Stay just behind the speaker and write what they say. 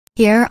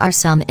Here are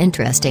some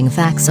interesting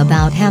facts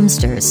about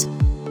hamsters.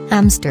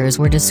 Hamsters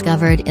were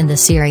discovered in the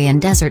Syrian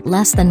desert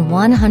less than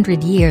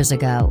 100 years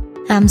ago.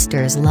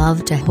 Hamsters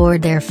love to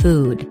hoard their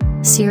food.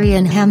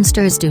 Syrian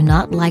hamsters do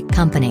not like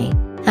company.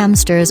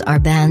 Hamsters are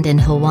banned in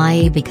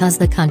Hawaii because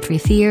the country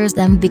fears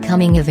them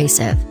becoming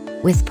invasive.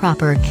 With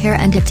proper care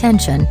and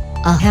attention,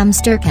 a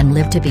hamster can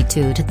live to be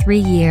 2 to 3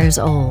 years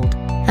old.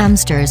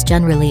 Hamsters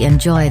generally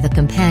enjoy the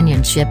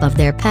companionship of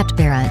their pet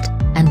parent,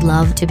 and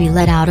love to be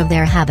let out of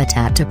their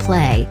habitat to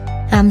play.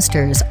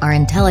 Hamsters are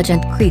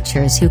intelligent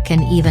creatures who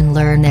can even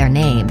learn their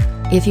name.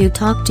 If you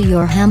talk to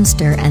your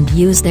hamster and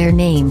use their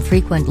name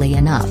frequently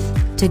enough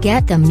to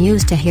get them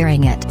used to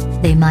hearing it,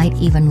 they might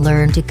even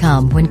learn to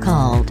come when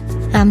called.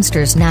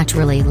 Hamsters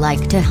naturally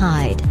like to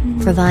hide.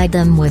 Provide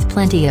them with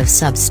plenty of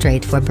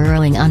substrate for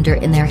burrowing under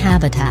in their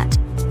habitat,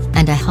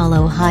 and a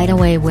hollow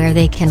hideaway where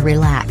they can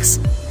relax.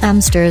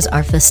 Hamsters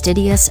are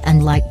fastidious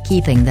and like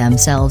keeping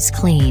themselves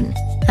clean.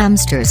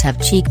 Hamsters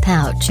have cheek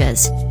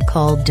pouches,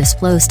 called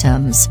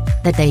dysplostums,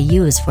 that they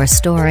use for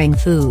storing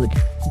food.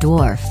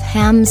 Dwarf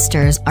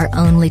hamsters are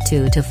only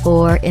 2 to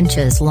 4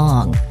 inches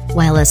long,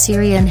 while a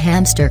Syrian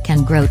hamster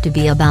can grow to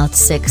be about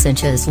 6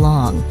 inches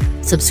long.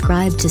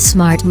 Subscribe to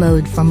Smart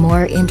Mode for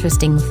more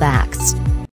interesting facts.